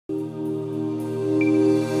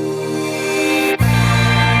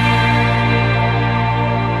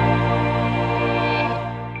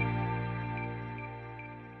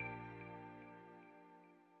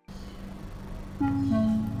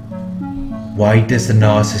Why does the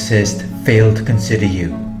narcissist fail to consider you?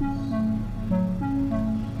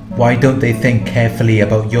 Why don't they think carefully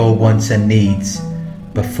about your wants and needs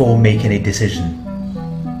before making a decision?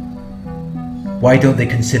 Why don't they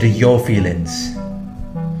consider your feelings?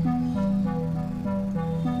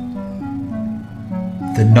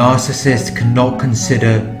 The narcissist cannot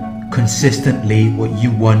consider consistently what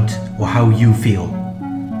you want or how you feel.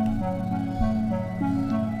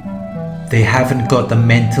 They haven't got the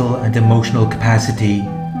mental and emotional capacity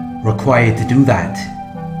required to do that.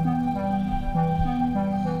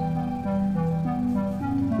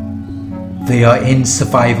 They are in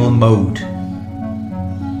survival mode.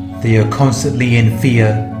 They are constantly in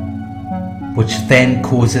fear, which then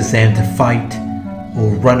causes them to fight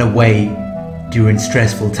or run away during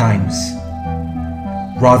stressful times,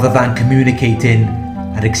 rather than communicating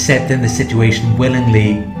and accepting the situation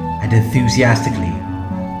willingly and enthusiastically.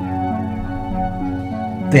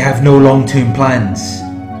 They have no long-term plans.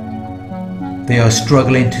 They are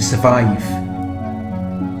struggling to survive,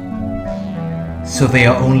 so they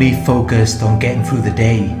are only focused on getting through the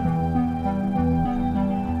day.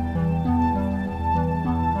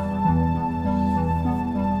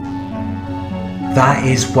 That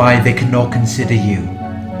is why they cannot consider you.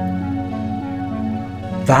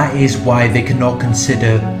 That is why they cannot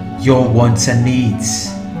consider your wants and needs,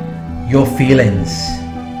 your feelings.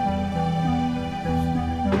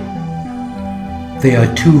 They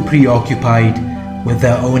are too preoccupied with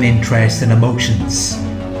their own interests and emotions,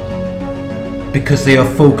 because they are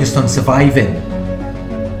focused on surviving.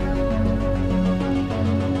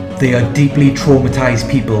 They are deeply traumatized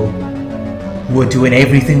people who are doing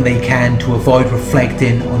everything they can to avoid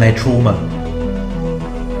reflecting on their trauma.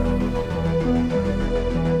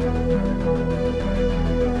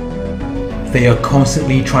 They are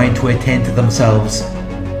constantly trying to attend to themselves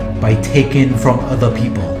by taking from other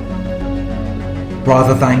people,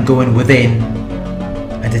 rather than going within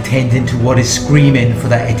and attending to what is screaming for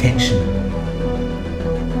their attention.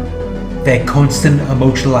 Their constant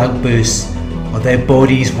emotional outbursts are their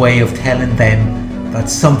body's way of telling them that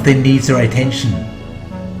something needs their attention.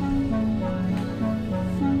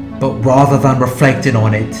 But rather than reflecting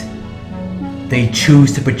on it, they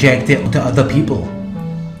choose to project it onto other people.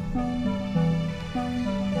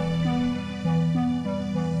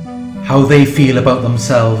 How they feel about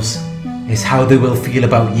themselves is how they will feel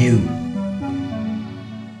about you.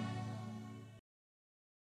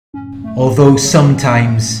 Although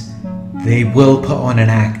sometimes they will put on an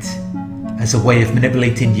act as a way of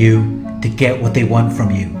manipulating you to get what they want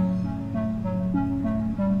from you.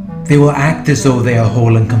 They will act as though they are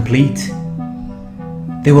whole and complete.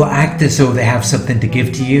 They will act as though they have something to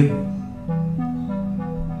give to you.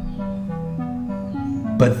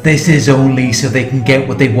 But this is only so they can get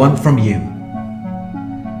what they want from you.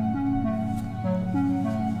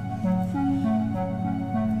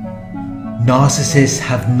 Narcissists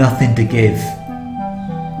have nothing to give.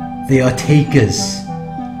 They are takers.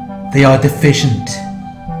 They are deficient.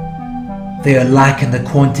 They are lacking the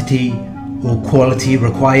quantity or quality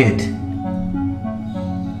required.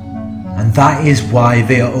 And that is why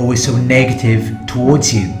they are always so negative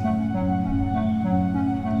towards you.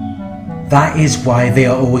 That is why they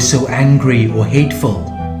are always so angry or hateful.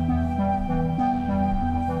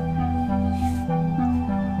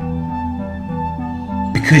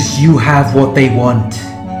 Because you have what they want,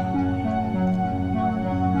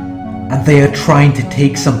 and they are trying to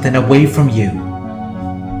take something away from you.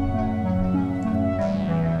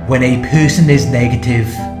 When a person is negative,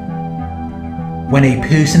 when a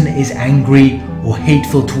person is angry or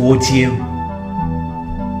hateful towards you,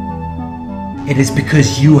 it is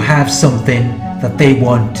because you have something that they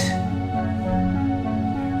want.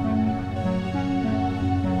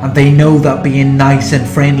 And they know that being nice and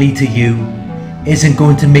friendly to you isn't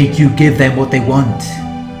going to make you give them what they want.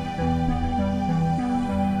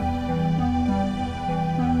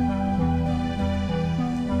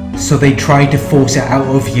 So they try to force it out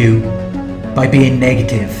of you by being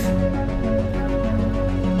negative.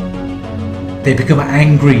 They become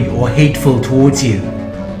angry or hateful towards you.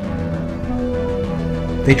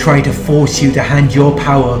 They try to force you to hand your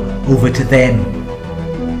power over to them.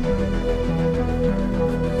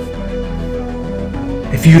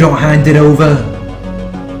 If you don't hand it over,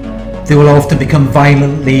 they will often become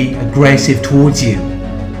violently aggressive towards you.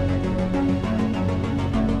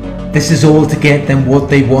 This is all to get them what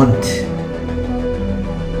they want.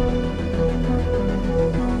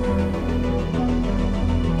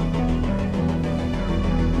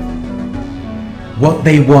 What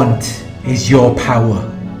they want is your power.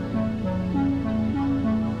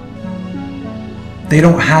 They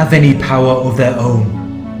don't have any power of their own.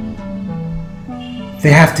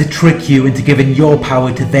 They have to trick you into giving your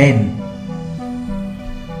power to them.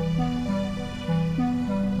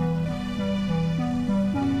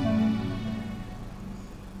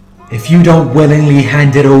 If you don't willingly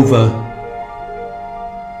hand it over,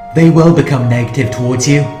 they will become negative towards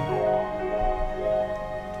you.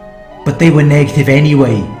 But they were negative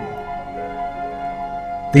anyway.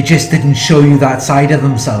 They just didn't show you that side of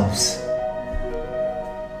themselves.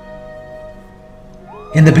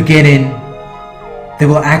 In the beginning, they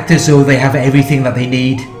will act as though they have everything that they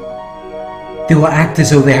need. They will act as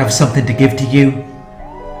though they have something to give to you.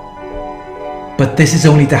 But this is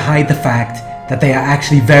only to hide the fact that they are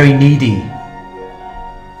actually very needy.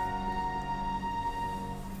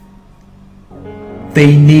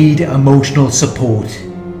 They need emotional support.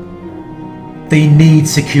 They need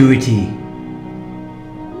security.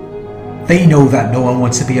 They know that no one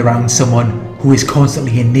wants to be around someone who is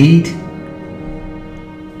constantly in need.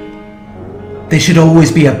 There should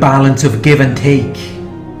always be a balance of give and take.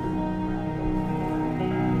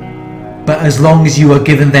 But as long as you are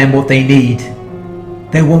giving them what they need,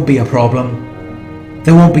 there won't be a problem.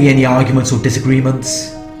 There won't be any arguments or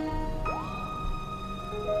disagreements.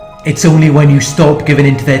 It's only when you stop giving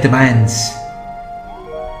in to their demands.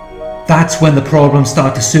 That's when the problems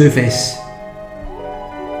start to surface.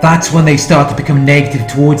 That's when they start to become negative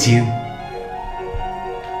towards you.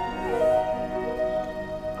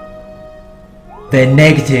 They're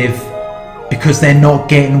negative because they're not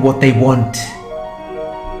getting what they want.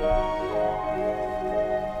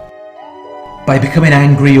 By becoming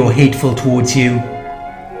angry or hateful towards you,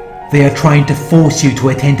 they are trying to force you to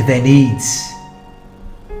attend to their needs.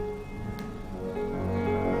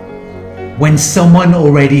 When someone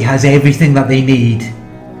already has everything that they need,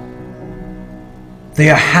 they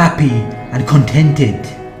are happy and contented.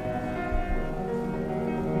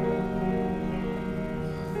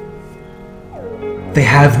 They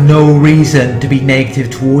have no reason to be negative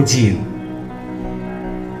towards you.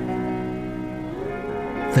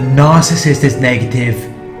 The narcissist is negative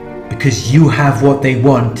because you have what they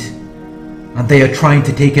want and they are trying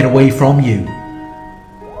to take it away from you.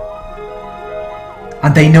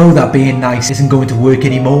 And they know that being nice isn't going to work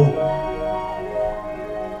anymore.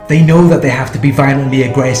 They know that they have to be violently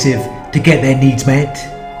aggressive to get their needs met.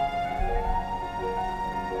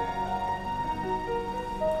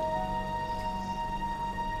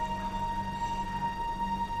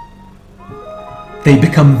 They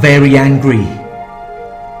become very angry,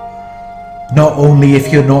 not only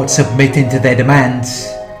if you're not submitting to their demands,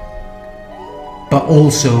 but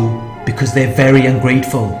also because they're very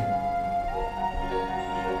ungrateful.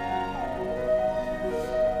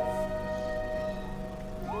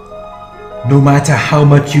 No matter how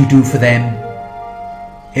much you do for them,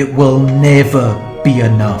 it will never be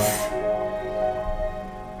enough.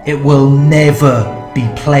 It will never be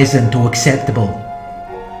pleasant or acceptable.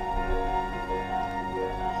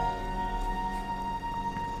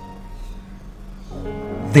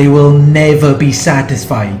 They will never be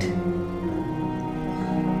satisfied.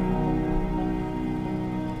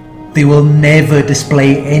 They will never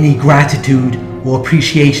display any gratitude or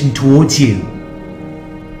appreciation towards you.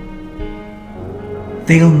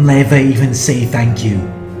 They'll never even say thank you.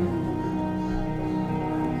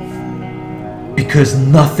 Because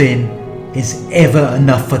nothing is ever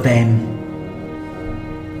enough for them.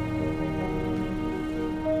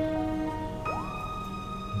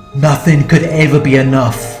 Nothing could ever be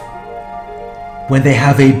enough when they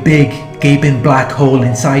have a big gaping black hole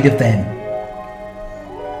inside of them.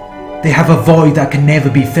 They have a void that can never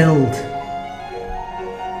be filled.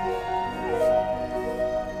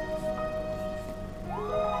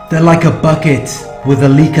 They're like a bucket with a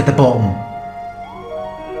leak at the bottom.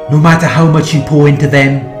 No matter how much you pour into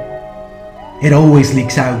them, it always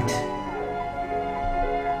leaks out.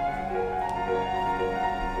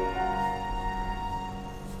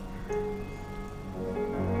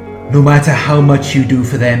 No matter how much you do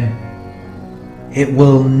for them, it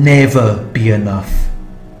will never be enough.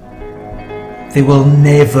 They will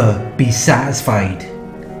never be satisfied.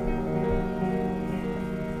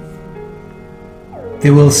 They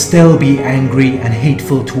will still be angry and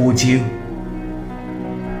hateful towards you.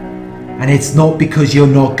 And it's not because you're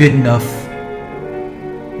not good enough,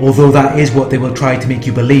 although that is what they will try to make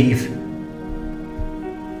you believe.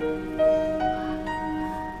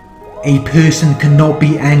 A person cannot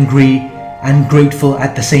be angry and grateful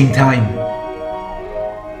at the same time.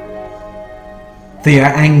 They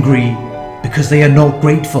are angry because they are not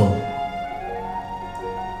grateful.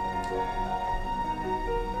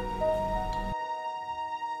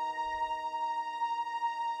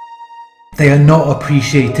 They are not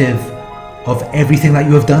appreciative of everything that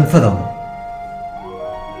you have done for them.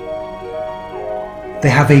 They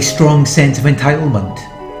have a strong sense of entitlement.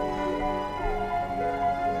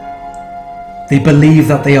 They believe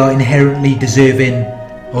that they are inherently deserving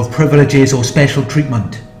of privileges or special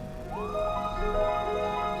treatment.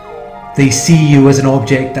 They see you as an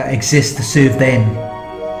object that exists to serve them,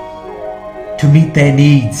 to meet their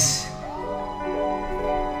needs.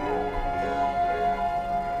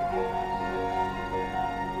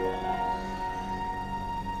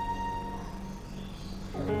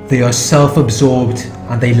 They are self-absorbed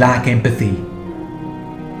and they lack empathy.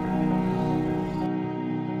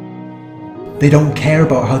 They don't care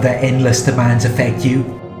about how their endless demands affect you.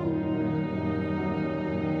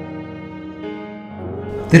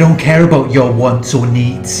 They don't care about your wants or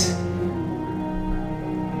needs.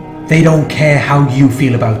 They don't care how you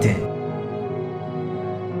feel about it.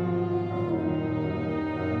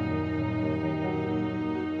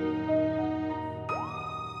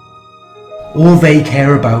 All they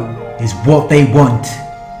care about is what they want,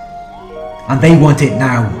 and they want it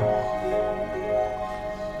now.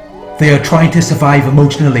 They are trying to survive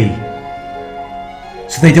emotionally,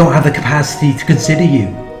 so they don't have the capacity to consider you.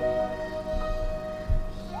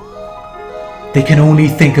 They can only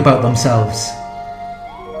think about themselves,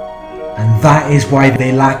 and that is why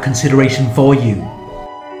they lack consideration for you.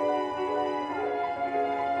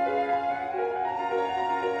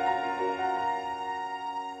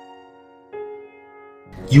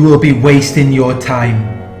 You will be wasting your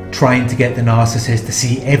time trying to get the narcissist to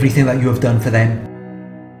see everything that you have done for them.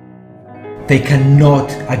 They cannot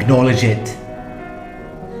acknowledge it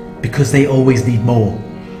because they always need more.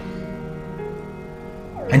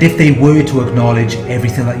 And if they were to acknowledge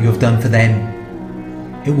everything that you have done for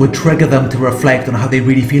them, it would trigger them to reflect on how they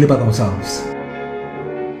really feel about themselves.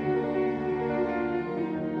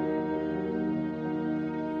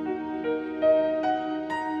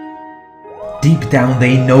 Deep down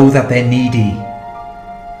they know that they're needy.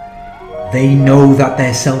 They know that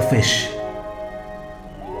they're selfish.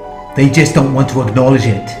 They just don't want to acknowledge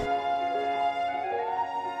it.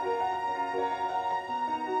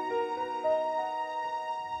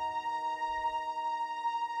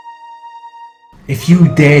 If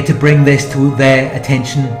you dare to bring this to their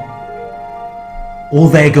attention, all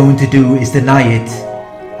they're going to do is deny it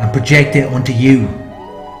and project it onto you.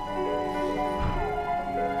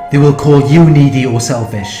 They will call you needy or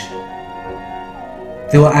selfish.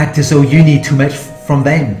 They will act as though you need too much from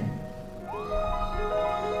them.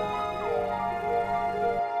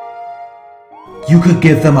 You could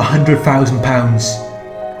give them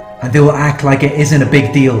 £100,000 and they will act like it isn't a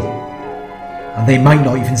big deal, and they might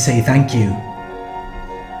not even say thank you.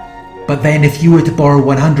 But then if you were to borrow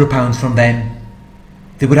 £100 from them,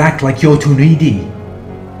 they would act like you're too needy.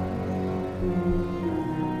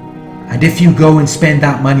 And if you go and spend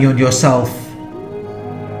that money on yourself,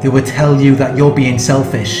 they would tell you that you're being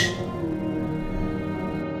selfish.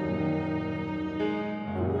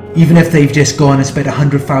 Even if they've just gone and spent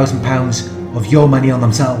 £100,000 of your money on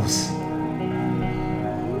themselves.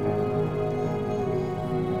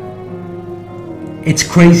 It's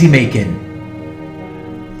crazy making.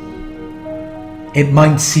 It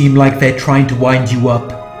might seem like they're trying to wind you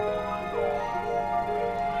up.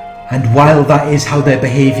 And while that is how their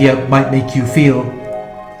behaviour might make you feel,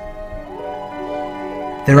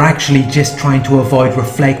 they're actually just trying to avoid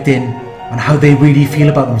reflecting on how they really feel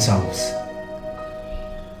about themselves.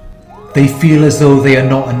 They feel as though they are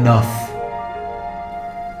not enough.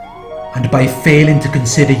 And by failing to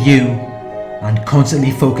consider you and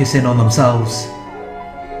constantly focusing on themselves,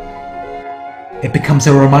 it becomes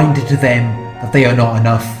a reminder to them that they are not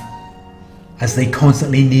enough, as they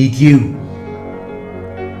constantly need you.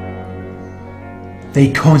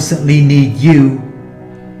 They constantly need you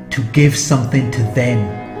to give something to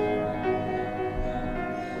them.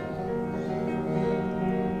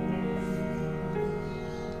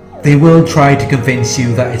 They will try to convince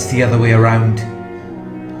you that it's the other way around,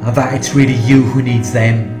 and that it's really you who needs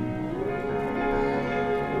them.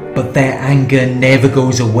 But their anger never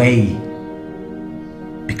goes away,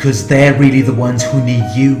 because they're really the ones who need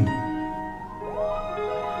you.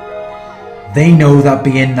 They know that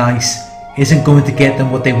being nice isn't going to get them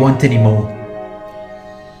what they want anymore,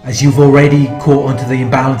 as you've already caught onto the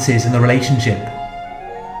imbalances in the relationship.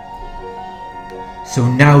 So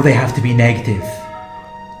now they have to be negative.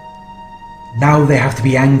 Now they have to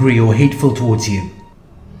be angry or hateful towards you.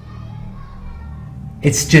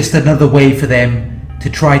 It's just another way for them to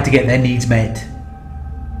try to get their needs met.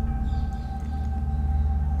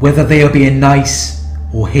 Whether they are being nice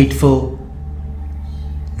or hateful,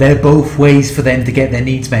 they're both ways for them to get their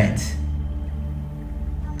needs met.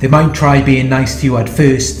 They might try being nice to you at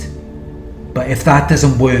first, but if that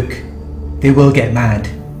doesn't work, they will get mad.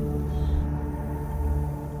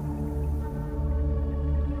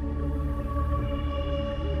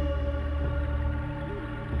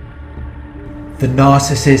 The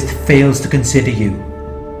narcissist fails to consider you.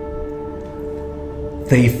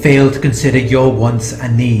 They fail to consider your wants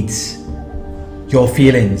and needs, your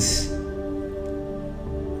feelings,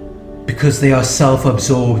 because they are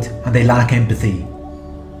self-absorbed and they lack empathy.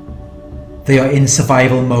 They are in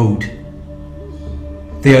survival mode.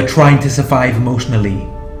 They are trying to survive emotionally.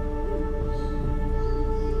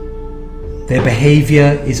 Their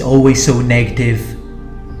behavior is always so negative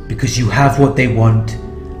because you have what they want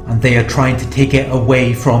and they are trying to take it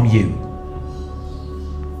away from you.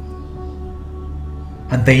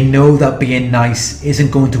 And they know that being nice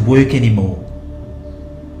isn't going to work anymore.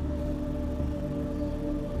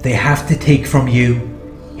 They have to take from you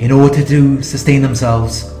in order to sustain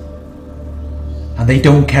themselves, and they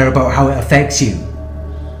don't care about how it affects you.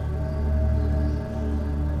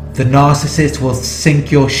 The narcissist will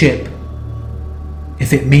sink your ship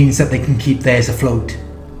if it means that they can keep theirs afloat.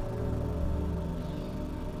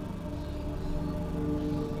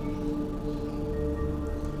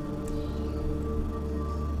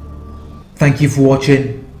 Thank you for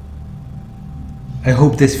watching. I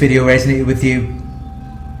hope this video resonated with you.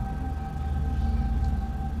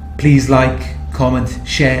 Please like, comment,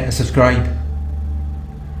 share and subscribe.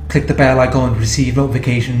 Click the bell icon to receive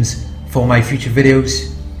notifications for my future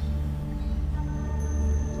videos.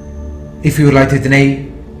 If you would like to donate,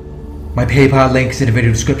 my PayPal link is in the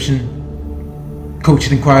video description.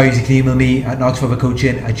 Coaching inquiries, you can email me at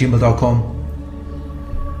narcsurvivorcoaching@gmail.com.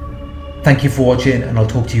 Thank you for watching and I'll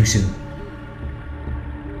talk to you soon.